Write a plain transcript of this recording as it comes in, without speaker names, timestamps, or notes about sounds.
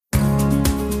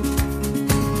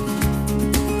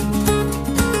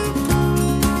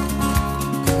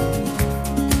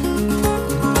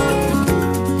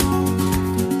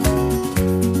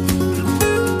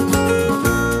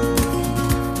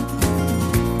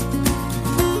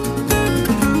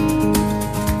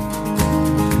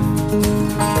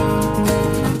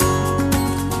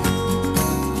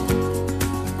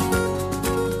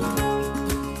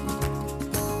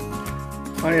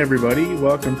everybody.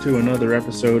 Welcome to another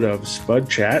episode of Spud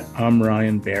Chat. I'm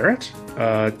Ryan Barrett.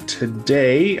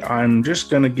 Today, I'm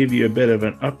just going to give you a bit of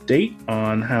an update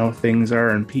on how things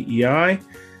are in PEI.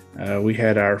 We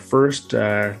had our first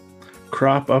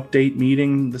crop update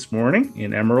meeting this morning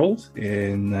in Emerald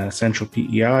in central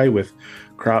PEI with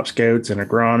crop scouts and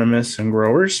agronomists and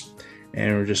growers.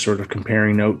 And we're just sort of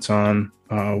comparing notes on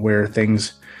where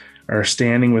things are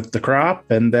standing with the crop,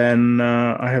 and then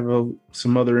I have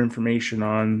some other information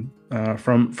on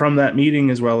from that meeting,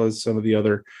 as well as some of the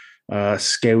other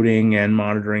scouting and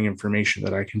monitoring information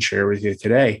that I can share with you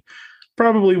today.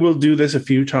 Probably will do this a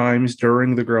few times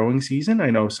during the growing season. I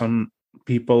know some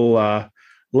people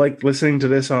like listening to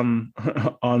this on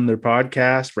on their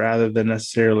podcast rather than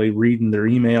necessarily reading their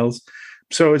emails.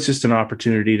 So it's just an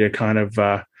opportunity to kind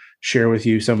of share with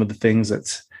you some of the things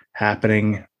that's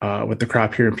happening with the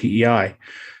crop here in PEI.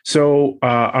 So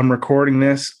I'm recording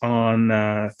this on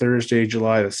Thursday,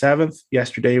 July the 7th.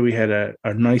 Yesterday, we had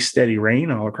a nice steady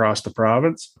rain all across the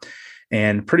province,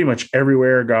 and pretty much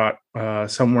everywhere got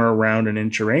somewhere around an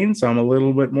inch of rain, some a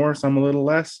little bit more, some a little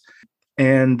less.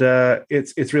 And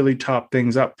it's really topped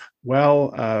things up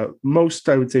well. I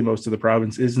would say most of the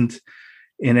province isn't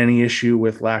in any issue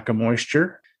with lack of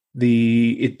moisture.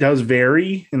 It does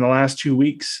vary in the last 2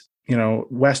 weeks.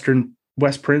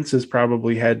 West Prince has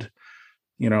probably had,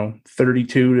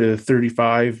 32 to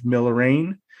 35 mil of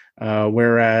rain,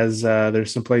 whereas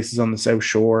there's some places on the South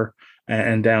Shore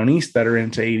and down east that are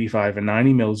into 85 and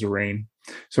 90 mils of rain.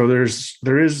 So there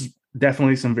is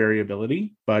definitely some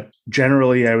variability, but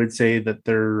generally I would say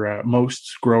that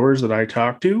most growers that I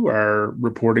talk to are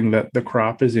reporting that the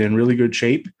crop is in really good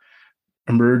shape,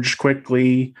 emerged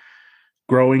quickly,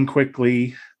 growing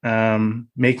quickly,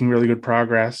 making really good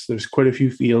progress. There's quite a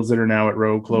few fields that are now at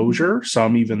row closure,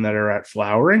 some even that are at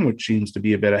flowering, which seems to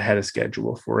be a bit ahead of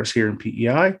schedule for us here in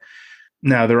PEI.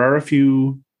 Now, there are a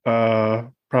few,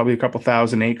 probably a couple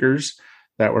thousand acres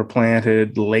that were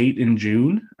planted late in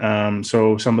June.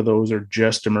 So some of those are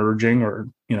just emerging or,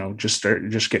 just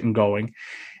getting going.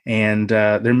 And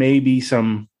there may be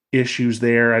some issues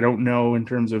there. I don't know in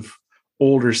terms of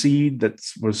older seed that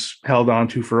was held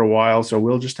onto for a while. So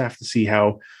we'll just have to see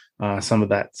how some of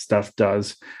that stuff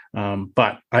does.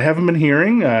 But I haven't been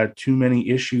hearing too many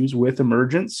issues with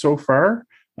emergence so far.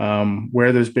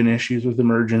 Where there's been issues with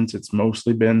emergence, it's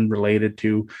mostly been related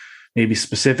to maybe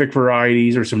specific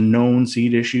varieties or some known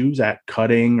seed issues at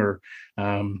cutting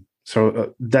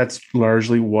so that's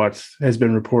largely what has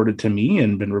been reported to me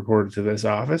and been reported to this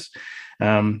office.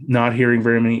 Not hearing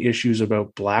very many issues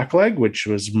about blackleg, which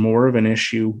was more of an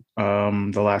issue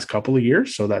the last couple of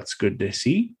years. So that's good to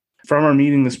see. From our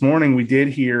meeting this morning, we did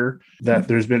hear that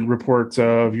there's been reports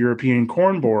of European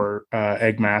corn borer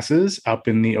egg masses up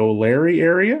in the O'Larry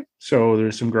area. So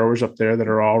there's some growers up there that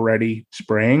are already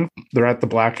spraying. They're at the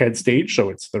blackhead stage, so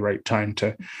it's the right time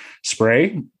to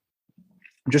spray.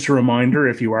 Just a reminder,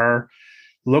 if you are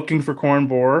looking for corn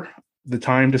borer, the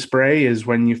time to spray is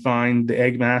when you find the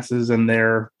egg masses and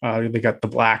they got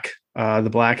the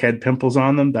blackhead pimples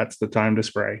on them. That's the time to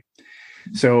spray.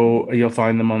 So you'll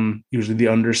find them on usually the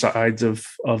undersides of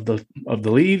the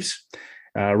leaves.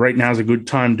 Right now is a good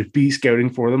time to be scouting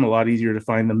for them. A lot easier to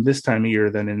find them this time of year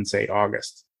than in, say,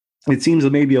 August. It seems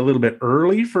maybe a little bit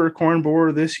early for a corn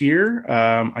borer this year.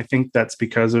 I think that's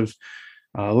because of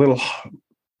a little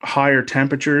higher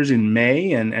temperatures in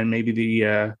May and maybe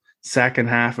the second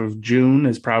half of June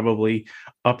has probably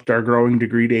upped our growing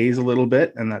degree days a little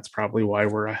bit, and that's probably why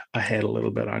we're ahead a little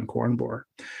bit on corn borer.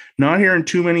 Not hearing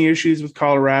too many issues with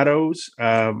Colorados.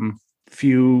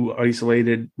 Few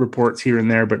isolated reports here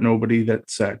and there, but nobody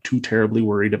that's too terribly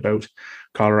worried about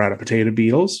Colorado potato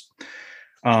beetles.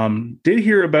 Did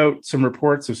hear about some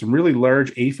reports of some really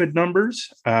large aphid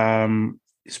numbers,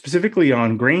 specifically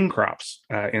on grain crops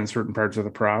in certain parts of the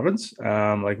province,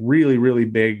 like really, really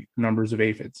big numbers of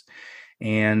aphids.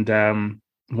 And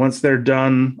once they're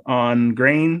done on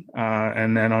grain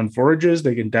and then on forages,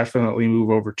 they can definitely move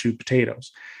over to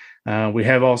potatoes. We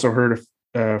have also heard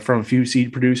from a few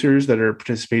seed producers that are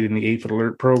participating in the Aphid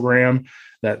Alert program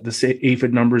that the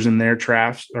aphid numbers in their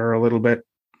troughs are a little bit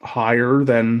higher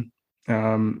than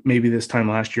maybe this time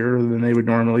last year than they would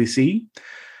normally see.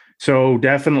 So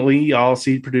definitely all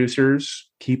seed producers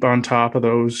keep on top of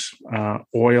those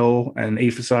oil and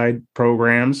aphicide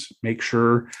programs. Make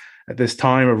sure at this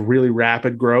time of really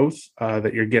rapid growth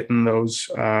that you're getting those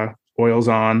oils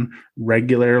on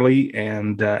regularly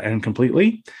and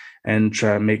completely, and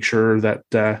make sure that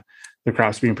the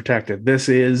crop's being protected. This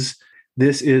is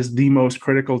the most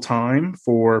critical time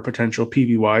for potential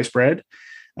PVY spread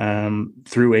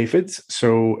through aphids.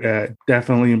 So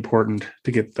definitely important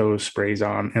to get those sprays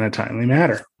on in a timely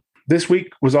manner. This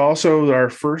week was also our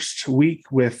first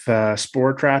week with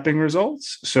spore trapping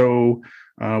results. So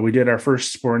we did our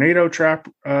first Spornado trap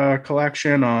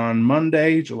collection on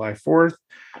Monday, July 4th.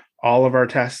 All of our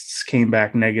tests came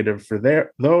back negative for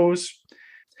those.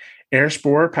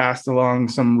 AirSpore passed along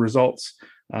some results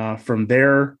from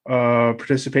their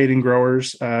participating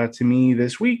growers to me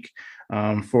this week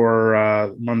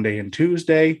for Monday and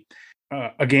Tuesday.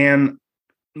 Again,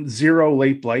 0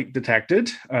 late blight detected,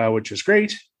 which is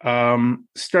great.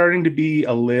 Starting to be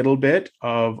a little bit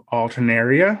of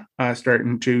alternaria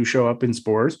starting to show up in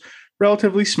spores,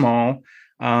 relatively small,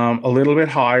 a little bit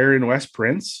higher in West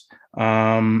Prince,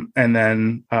 and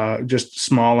then just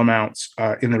small amounts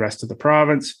in the rest of the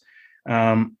province.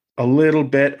 A little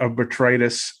bit of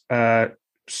botrytis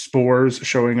spores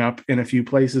showing up in a few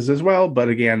places as well, but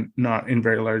again, not in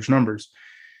very large numbers.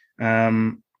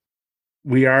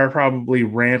 We are probably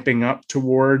ramping up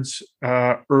towards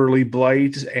early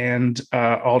blight and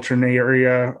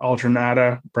alternata,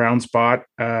 brown spot,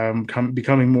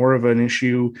 becoming more of an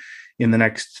issue in the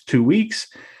next 2 weeks.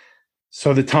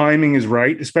 So the timing is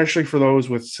right, especially for those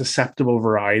with susceptible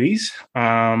varieties.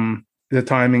 The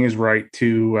timing is right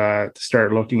to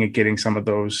start looking at getting some of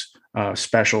those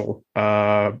special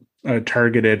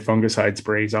targeted fungicide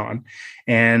sprays on.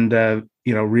 And,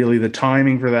 really the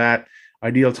timing for that,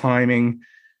 ideal timing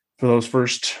for those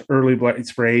first early blight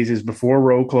sprays is before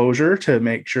row closure to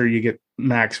make sure you get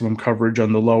maximum coverage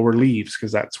on the lower leaves,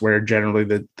 because that's where generally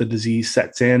the disease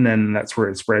sets in, and that's where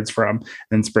it spreads from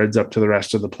and spreads up to the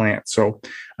rest of the plant. So,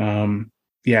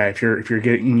 if you're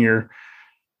getting your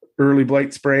early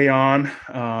blight spray on,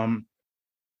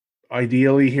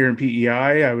 ideally here in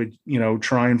PEI, I would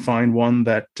try and find one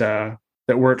that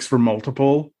works for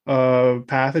multiple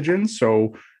pathogens.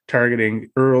 So targeting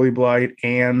early blight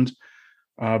and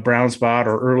brown spot,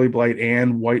 or early blight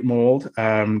and white mold,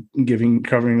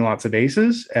 covering lots of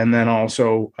bases, and then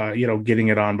also getting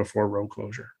it on before row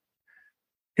closure.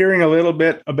 Hearing a little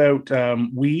bit about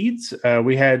weeds,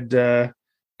 we had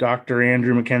Dr.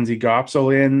 Andrew Mackenzie Gopsel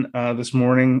in this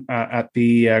morning at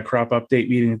the crop update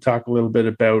meeting to talk a little bit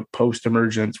about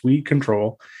post-emergence weed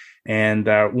control. And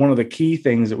one of the key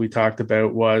things that we talked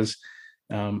about was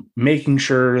making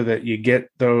sure that you get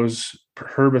those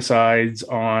herbicides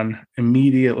on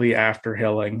immediately after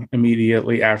hilling,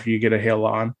 immediately after you get a hill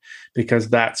on, because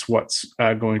that's what's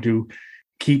going to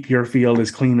keep your field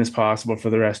as clean as possible for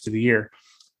the rest of the year.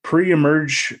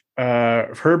 Pre-emerge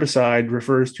herbicide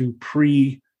refers to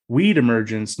pre-weed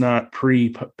emergence, not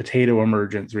pre-potato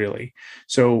emergence, really.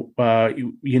 So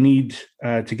you need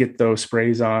to get those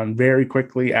sprays on very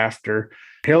quickly after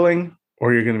hilling,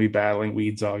 or you're going to be battling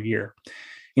weeds all year.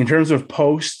 In terms of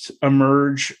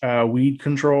post-emerge weed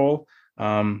control,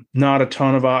 not a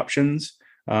ton of options.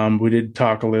 We did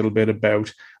talk a little bit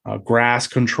about grass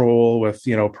control with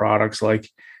products like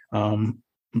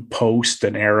Post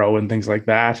and Arrow and things like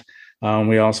that.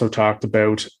 We also talked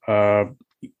about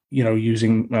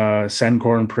using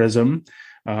Sencorn Prism.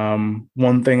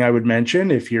 One thing I would mention,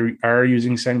 if you are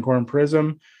using Sencorn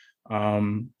Prism,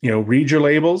 read your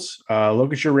labels,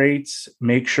 look at your rates,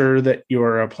 make sure that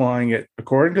you're applying it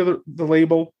according to the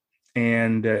label,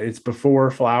 and it's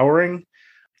before flowering.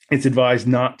 It's advised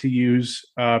not to use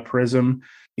Prism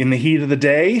in the heat of the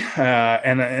day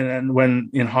and when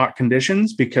in hot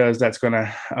conditions, because that's going to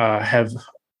have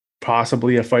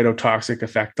possibly a phytotoxic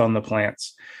effect on the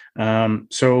plants.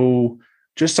 So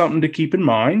just something to keep in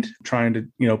mind, trying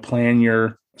to plan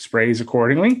your sprays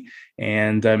accordingly,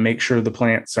 and make sure the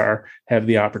plants have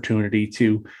the opportunity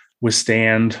to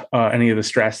withstand any of the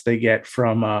stress they get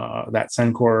from that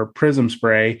Sencorn Prism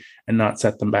spray and not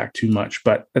set them back too much,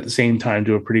 but at the same time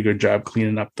do a pretty good job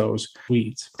cleaning up those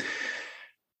weeds.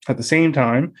 At the same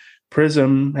time,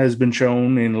 Prism has been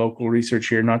shown in local research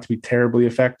here not to be terribly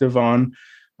effective on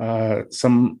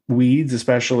some weeds,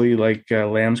 especially like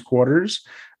lamb's quarters,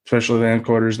 especially lamb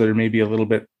quarters that are maybe a little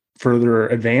bit further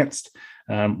advanced.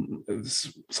 Some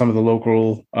of the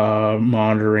local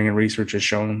monitoring and research has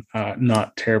shown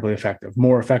not terribly effective,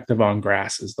 more effective on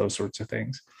grasses, those sorts of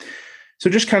things. So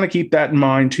just kind of keep that in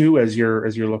mind too as you're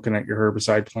looking at your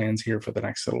herbicide plans here for the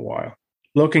next little while.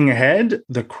 Looking ahead,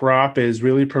 the crop is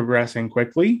really progressing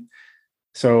quickly.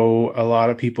 So a lot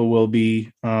of people will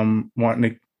be wanting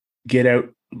to get out,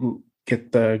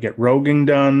 get roguing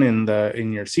done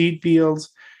in your seed fields,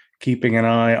 keeping an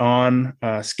eye on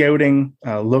scouting,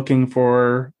 looking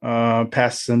for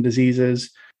pests and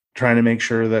diseases, trying to make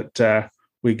sure that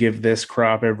we give this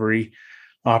crop every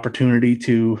opportunity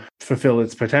to fulfill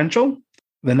its potential.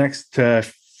 The next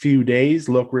few days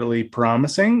look really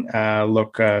promising,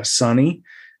 look sunny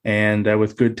and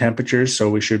with good temperatures. So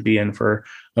we should be in for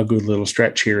a good little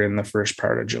stretch here in the first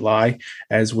part of July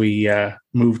as we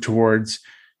move towards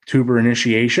tuber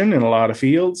initiation in a lot of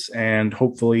fields, and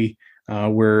hopefully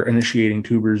we're initiating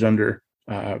tubers under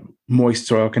moist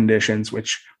soil conditions,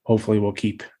 which hopefully will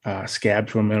keep scab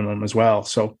to a minimum as well.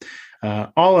 So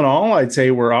all in all, I'd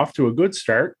say we're off to a good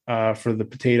start for the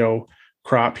potato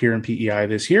crop here in PEI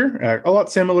this year. A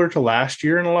lot similar to last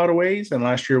year in a lot of ways. And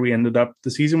last year we ended up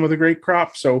the season with a great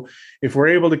crop. So if we're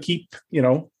able to keep,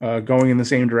 going in the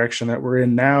same direction that we're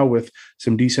in now with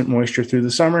some decent moisture through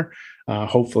the summer,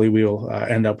 hopefully we'll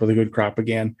end up with a good crop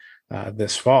again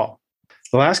this fall.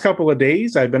 The last couple of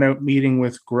days, I've been out meeting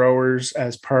with growers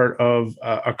as part of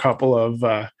a couple of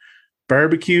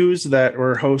barbecues that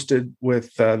were hosted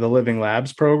with the Living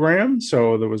Labs program.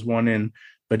 So there was one in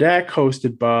Baddeck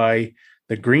hosted by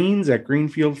the Greens at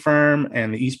Greenfield Farm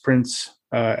and the East Prince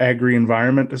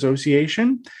Agri-Environment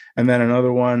Association. And then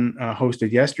another one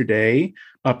hosted yesterday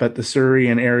up at the Surrey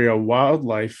and Area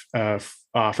Wildlife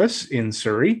Office in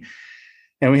Surrey.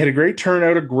 And we had a great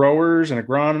turnout of growers and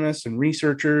agronomists and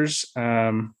researchers,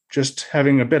 just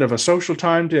having a bit of a social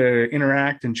time to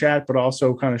interact and chat, but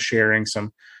also kind of sharing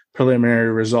some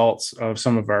preliminary results of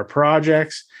some of our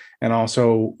projects, and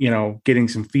also, getting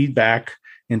some feedback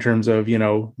in terms of,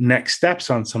 next steps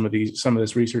on some of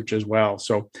this research as well.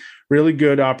 So really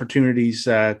good opportunities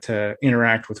to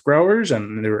interact with growers.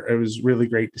 And it was really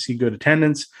great to see good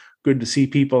attendance, good to see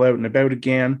people out and about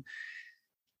again.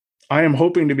 I am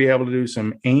hoping to be able to do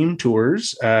some AIM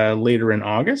tours later in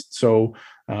August. So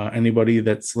anybody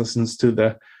that's listens to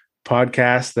the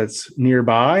podcast that's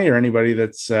nearby, or anybody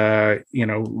that's,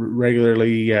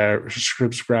 regularly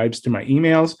subscribes to my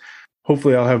emails,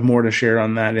 hopefully I'll have more to share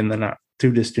on that in the not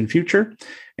too distant future.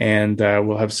 And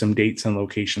we'll have some dates and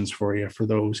locations for you for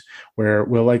those, where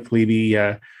we'll likely be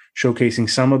showcasing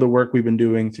some of the work we've been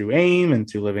doing through AIM and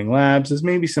through Living Labs, as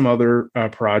maybe some other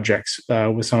projects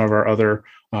with some of our other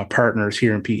partners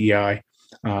here in PEI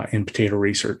in potato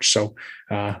research. So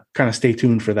kind of stay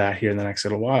tuned for that here in the next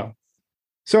little while.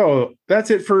 So that's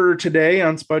it for today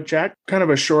on Spud Chat. Kind of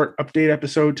a short update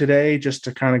episode today, just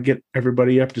to kind of get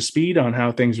everybody up to speed on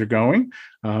how things are going.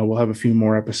 We'll have a few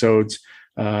more episodes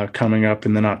coming up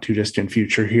in the not too distant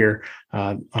future here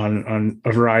on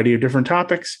a variety of different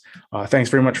topics. Thanks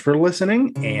very much for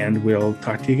listening, and we'll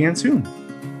talk to you again soon.